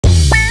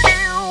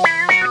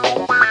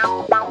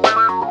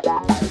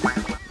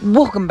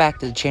Welcome back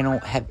to the channel.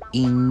 Have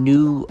a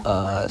new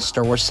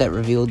Star Wars set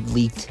revealed,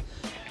 leaked.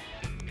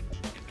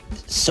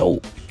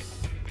 So,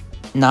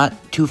 not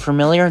too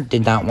familiar.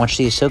 Did not watch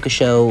the Ahsoka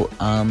show.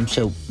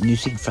 So new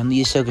thing from the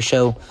Ahsoka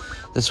show.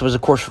 This was, of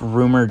course,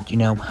 rumored,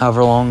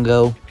 however long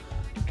ago.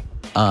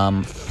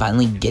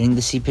 Finally getting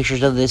to see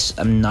pictures of this.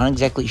 I'm not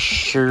exactly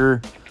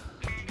sure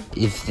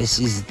if this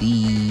is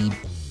the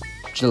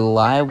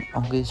July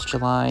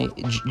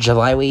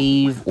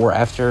wave or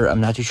after. I'm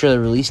not too sure the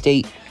release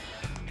date.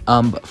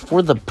 But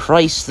for the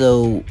price,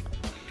 though,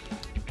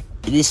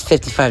 it is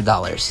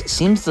 $55. It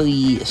seems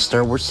the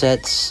Star Wars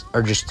sets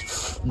are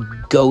just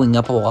going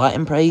up a lot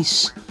in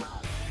price,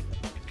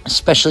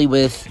 especially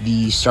with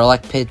the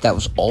Sarlacc pit that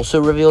was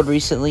also revealed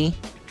recently.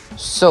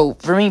 So,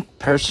 for me,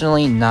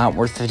 personally, not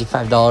worth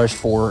 $55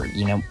 for,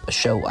 a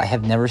show I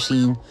have never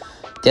seen.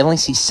 Definitely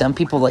see some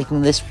people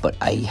liking this, but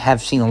I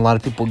have seen a lot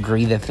of people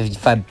agree that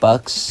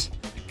 $55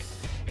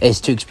 is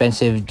too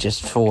expensive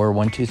just for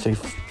 1, 2, 3,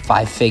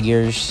 5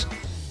 figures.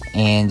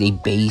 And a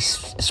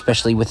base,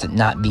 especially with it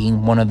not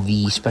being one of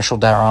the special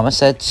diorama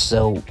sets.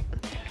 So,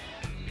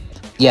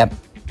 yeah,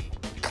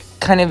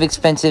 kind of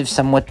expensive,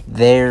 somewhat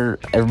there.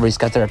 Everybody's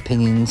got their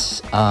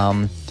opinions.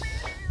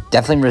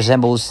 Definitely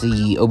resembles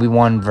the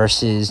Obi-Wan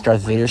versus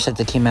Darth Vader set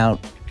that came out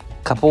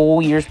a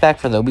couple years back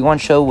for the Obi-Wan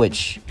show,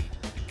 which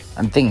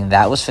I'm thinking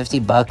that was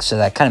 $50, so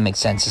that kind of makes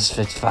sense. It's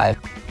 $55.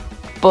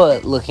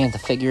 But looking at the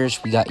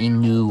figures, we got a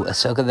new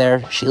Ahsoka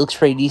there. She looks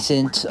pretty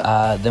decent.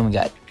 Then we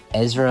got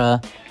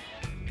Ezra,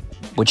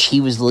 which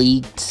he was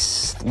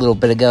leaked a little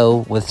bit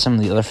ago with some of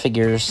the other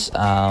figures.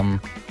 In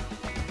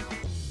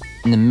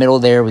the middle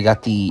there, we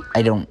got the,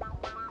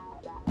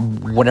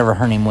 whatever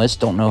her name was,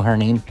 don't know her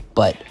name,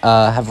 but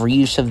have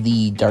reuse of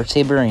the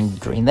Darksaber in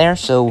green there,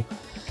 so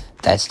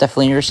that's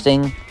definitely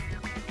interesting.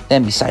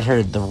 Then beside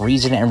her, the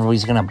reason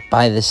everybody's going to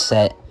buy this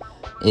set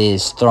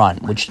is Thrawn,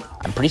 which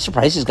I'm pretty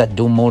surprised he's got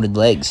dual molded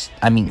legs.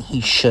 I mean,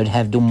 he should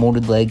have dual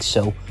molded legs,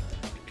 so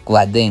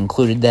glad they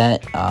included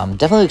that.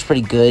 Definitely looks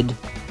pretty good.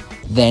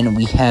 Then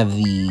we have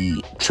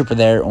the trooper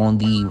there on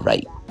the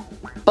right.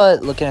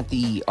 But looking at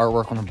the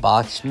artwork on the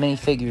box,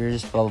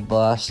 minifigures, blah, blah,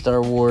 blah, Star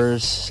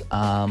Wars.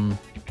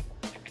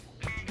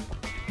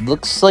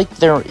 Looks like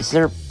is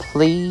there a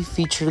play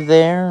feature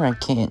there? I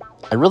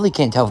really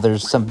can't tell if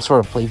there's some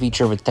sort of play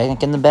feature with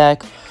Technic in the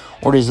back,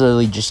 or it is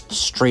literally just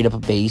straight up a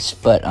base.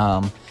 But,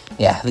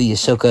 yeah, the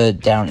Ahsoka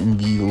down in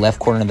the left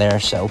corner there,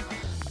 so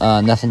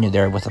nothing new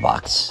there with the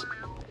box.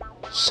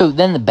 So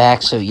then the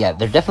back, so yeah,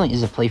 there definitely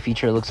is a play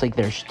feature. It looks like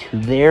there's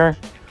 2 there.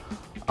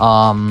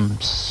 Some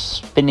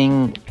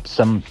spinning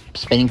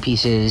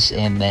pieces,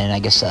 and then I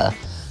guess a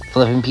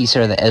flipping piece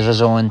there that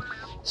Ezra's on.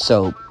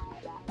 So,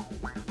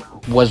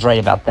 was right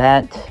about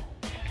that.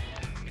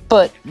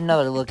 But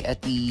another look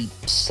at the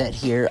set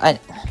here.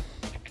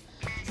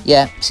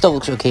 Yeah, still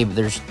looks okay, but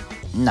there's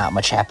not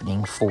much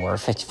happening for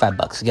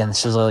 $55. Again,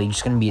 this is literally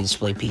just going to be a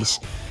display piece.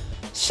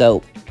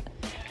 So,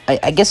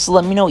 I guess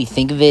let me know what you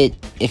think of it.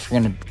 If you're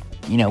going to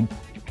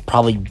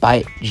probably buy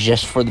it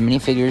just for the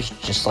minifigures,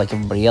 just like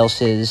everybody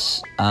else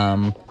is.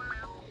 Yeah,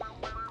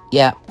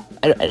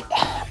 I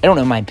don't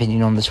know my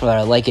opinion on this, whether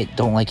I like it,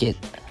 don't like it.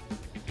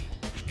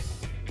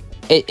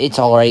 It's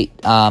alright.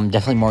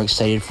 Definitely more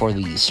excited for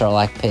the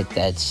Sarlacc pit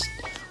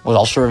was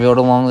also revealed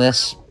along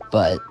this.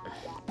 But,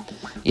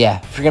 yeah,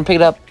 if you're going to pick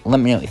it up, let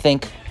me know what you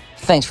think.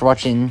 Thanks for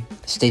watching,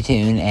 stay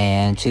tuned,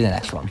 and see you in the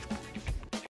next one.